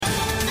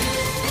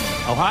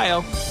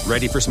Ohio,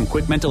 ready for some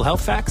quick mental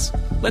health facts?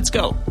 Let's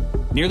go.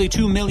 Nearly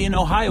 2 million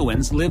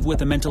Ohioans live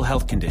with a mental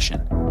health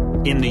condition.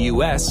 In the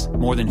U.S.,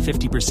 more than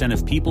 50%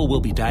 of people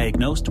will be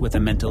diagnosed with a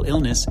mental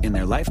illness in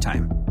their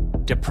lifetime.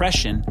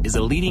 Depression is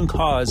a leading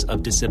cause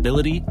of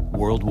disability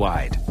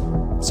worldwide.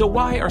 So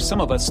why are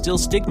some of us still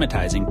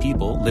stigmatizing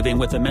people living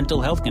with a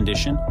mental health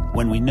condition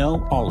when we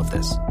know all of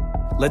this?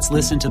 Let's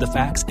listen to the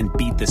facts and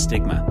beat the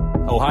stigma.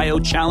 Ohio,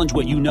 challenge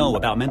what you know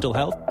about mental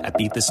health at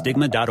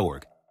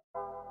beatthestigma.org.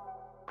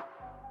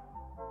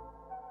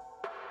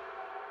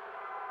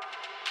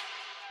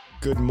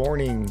 Good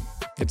morning.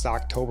 It's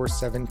October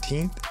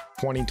 17th,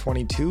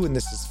 2022, and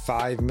this is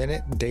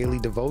 5-minute daily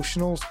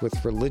devotionals with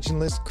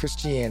religionless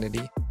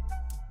Christianity.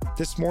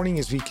 This morning,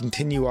 as we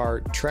continue our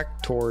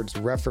trek towards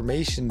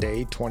Reformation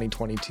Day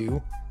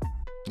 2022,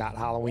 not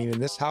Halloween in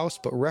this house,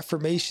 but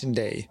Reformation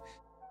Day,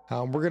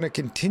 we're going to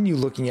continue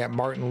looking at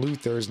Martin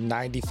Luther's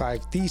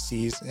 95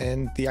 Theses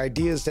and the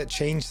ideas that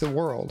changed the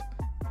world.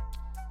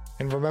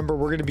 And remember,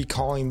 we're going to be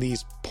calling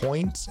these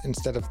points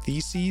instead of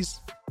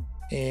theses.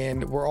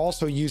 And we're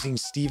also using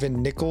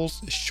Stephen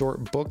Nichols'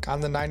 short book on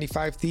the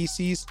 95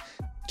 Theses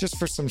just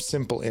for some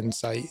simple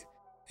insight.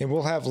 And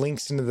we'll have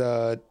links in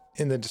the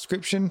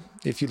description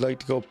if you'd like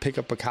to go pick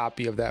up a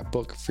copy of that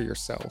book for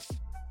yourself.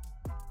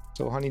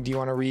 So, honey, do you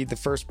want to read the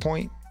first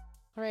point?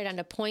 All right, on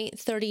to point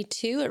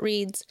 32, it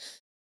reads,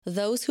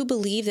 "Those who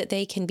believe that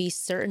they can be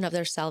certain of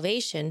their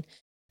salvation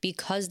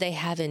because they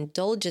have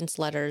indulgence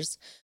letters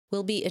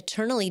will be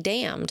eternally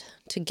damned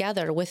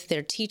together with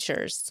their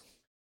teachers."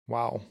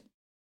 Wow.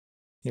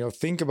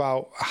 Think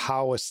about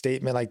how a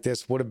statement like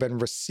this would have been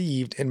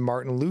received in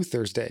Martin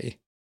Luther's day,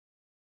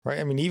 right?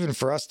 I mean, even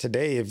for us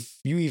today, if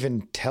you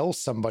even tell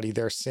somebody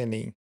they're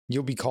sinning,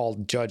 you'll be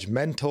called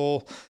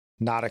judgmental,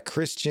 not a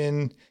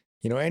Christian,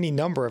 any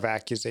number of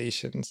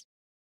accusations.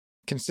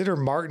 Consider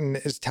Martin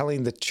is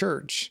telling the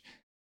church,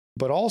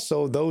 but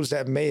also those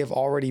that may have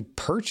already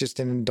purchased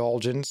an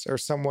indulgence or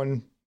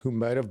someone who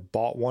might have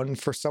bought one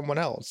for someone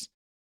else,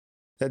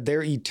 that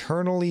they're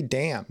eternally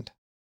damned.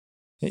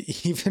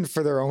 Even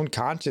for their own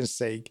conscience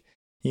sake,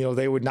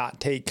 they would not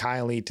take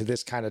kindly to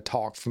this kind of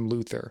talk from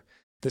Luther,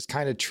 this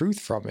kind of truth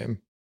from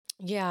him.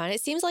 Yeah, and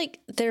it seems like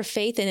their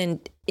faith in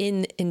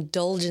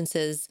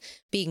indulgences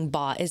being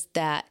bought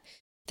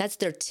that's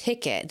their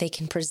ticket they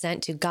can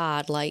present to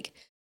God, like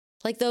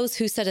those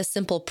who said a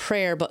simple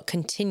prayer but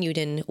continued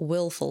in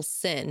willful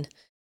sin.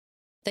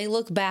 They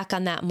look back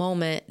on that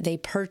moment they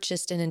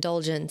purchased an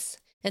indulgence,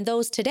 and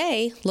those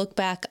today look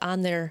back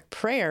on their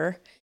prayer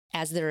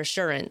as their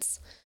assurance.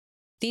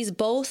 These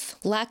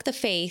both lack the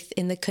faith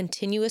in the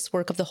continuous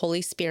work of the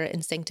Holy Spirit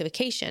in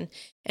sanctification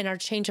and our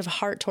change of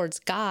heart towards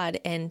God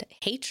and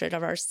hatred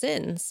of our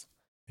sins.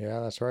 Yeah,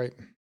 that's right.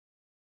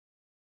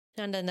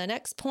 And then the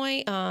next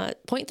point,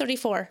 point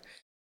 34,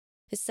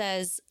 it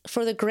says,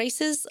 "For the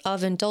graces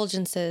of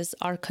indulgences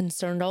are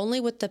concerned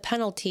only with the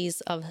penalties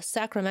of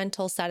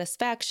sacramental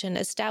satisfaction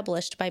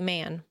established by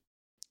man."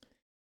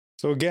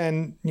 So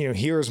again,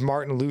 here's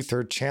Martin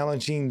Luther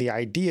challenging the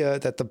idea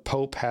that the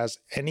Pope has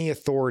any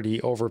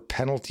authority over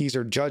penalties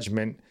or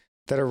judgment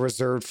that are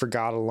reserved for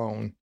God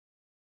alone.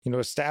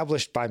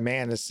 Established by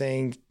man is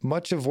saying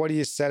much of what he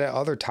has said at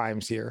other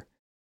times here.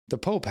 The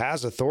Pope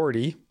has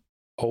authority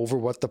over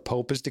what the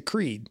Pope has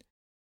decreed,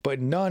 but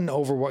none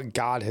over what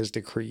God has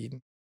decreed.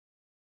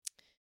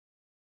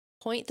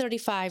 Point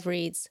 35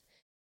 reads,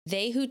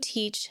 "They who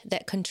teach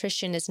that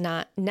contrition is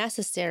not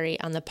necessary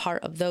on the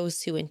part of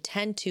those who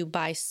intend to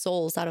buy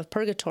souls out of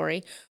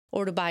purgatory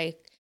or to buy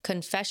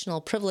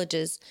confessional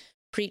privileges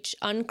preach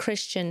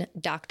unchristian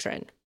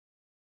doctrine."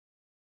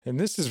 And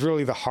this is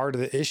really the heart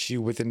of the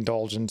issue with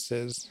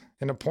indulgences,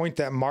 and a point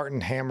that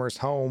Martin hammers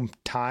home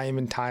time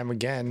and time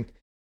again.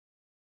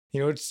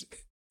 It's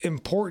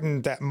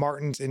important that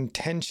Martin's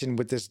intention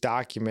with this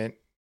document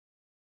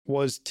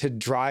was to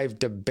drive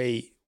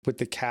debate with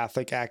the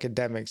Catholic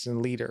academics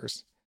and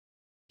leaders.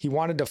 He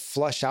wanted to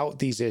flush out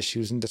these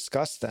issues and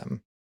discuss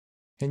them.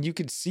 And you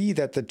could see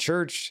that the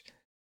church,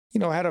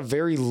 had a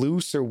very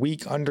loose or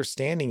weak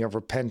understanding of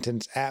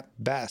repentance at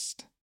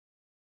best.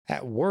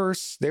 At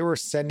worst, they were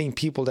sending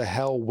people to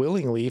hell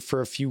willingly for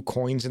a few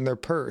coins in their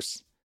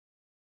purse.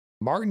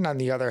 Martin, on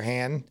the other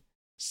hand,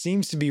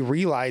 seems to be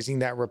realizing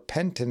that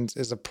repentance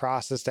is a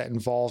process that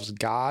involves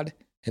God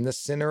and the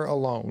sinner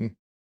alone.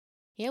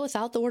 Yeah,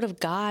 without the word of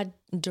God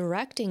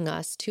directing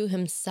us to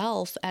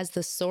himself as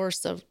the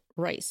source of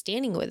right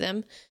standing with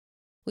him,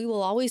 we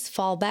will always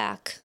fall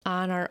back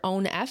on our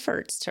own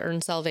efforts to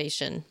earn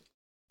salvation.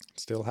 It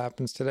still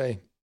happens today.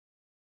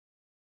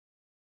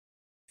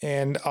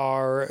 And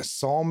our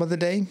psalm of the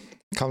day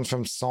comes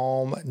from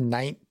Psalm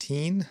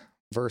 19,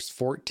 verse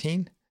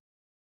 14.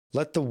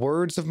 "Let the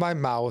words of my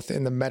mouth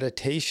and the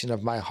meditation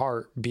of my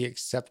heart be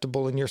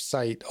acceptable in your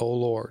sight, O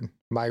Lord,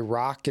 my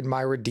rock and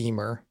my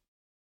redeemer."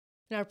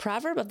 And our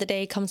proverb of the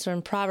day comes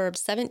from Proverbs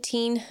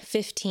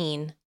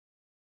 17:15.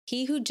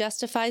 "He who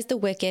justifies the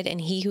wicked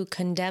and he who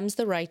condemns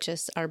the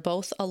righteous are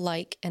both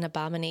alike an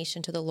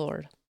abomination to the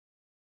Lord."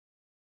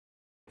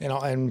 And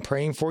I'm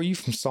praying for you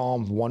from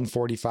Psalm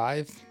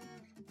 145.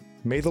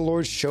 May the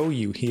Lord show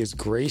you he is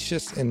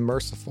gracious and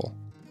merciful,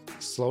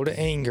 slow to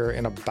anger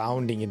and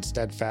abounding in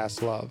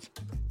steadfast love,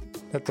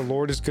 that the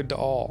Lord is good to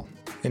all,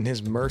 and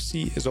his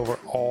mercy is over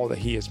all that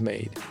he has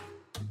made.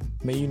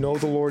 May you know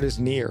the Lord is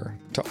near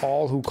to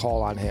all who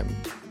call on him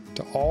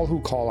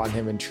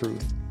in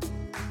truth,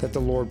 that the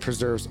Lord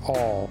preserves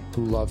all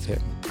who love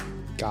him.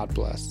 God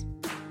bless.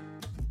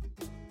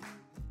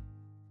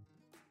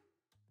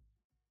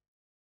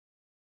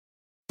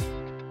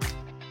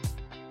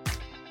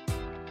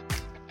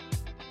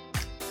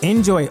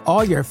 Enjoy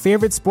all your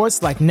favorite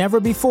sports like never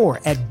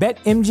before at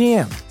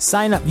BetMGM.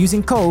 Sign up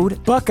using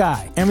code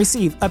Buckeye and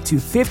receive up to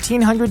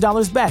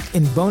 $1,500 back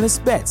in bonus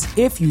bets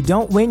if you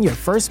don't win your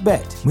first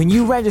bet. When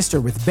you register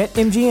with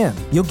BetMGM,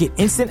 you'll get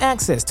instant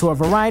access to a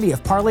variety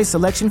of parlay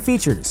selection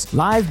features,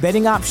 live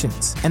betting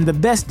options, and the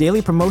best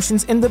daily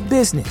promotions in the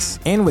business.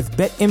 And with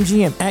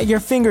BetMGM at your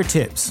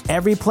fingertips,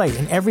 every play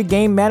and every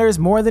game matters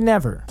more than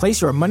ever.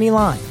 Place your money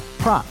line,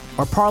 prop,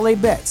 or parlay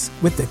bets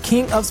with the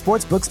king of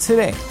sportsbooks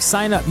today.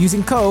 Sign up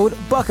using code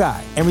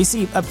Buckeye and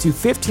receive up to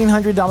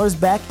 $1,500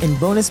 back in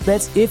bonus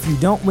bets if you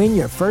don't win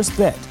your first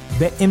bet.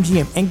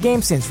 BetMGM and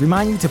GameSense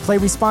remind you to play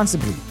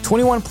responsibly.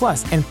 21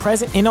 plus and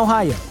present in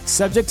Ohio,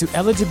 subject to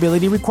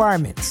eligibility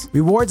requirements.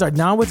 Rewards are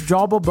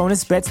non-withdrawable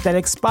bonus bets that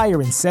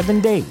expire in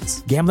 7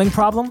 days. Gambling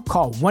problem?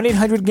 Call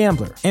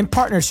 1-800-GAMBLER. In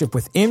partnership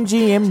with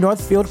MGM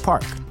Northfield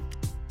Park.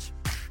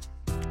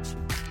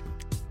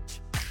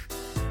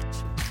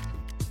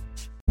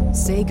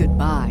 Say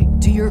goodbye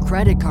to your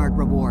credit card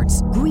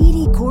rewards.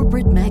 Greedy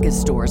corporate mega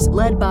stores,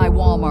 led by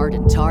Walmart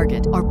and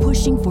Target, are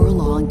pushing for a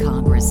law in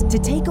Congress to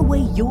take away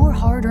your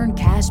hard-earned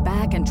cash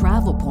back and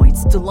travel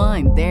points to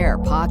line their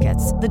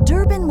pockets. The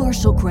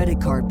Durbin-Marshall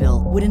credit card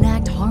bill would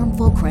enact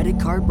harmful credit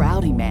card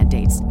routing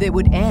mandates that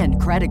would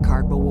end credit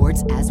card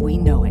rewards as we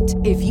know it.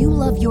 If you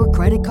love your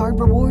credit card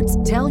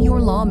rewards, tell your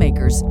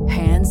lawmakers,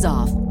 hands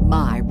off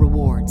my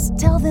rewards.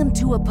 Tell them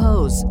to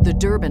oppose the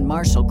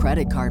Durbin-Marshall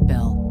credit card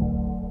bill.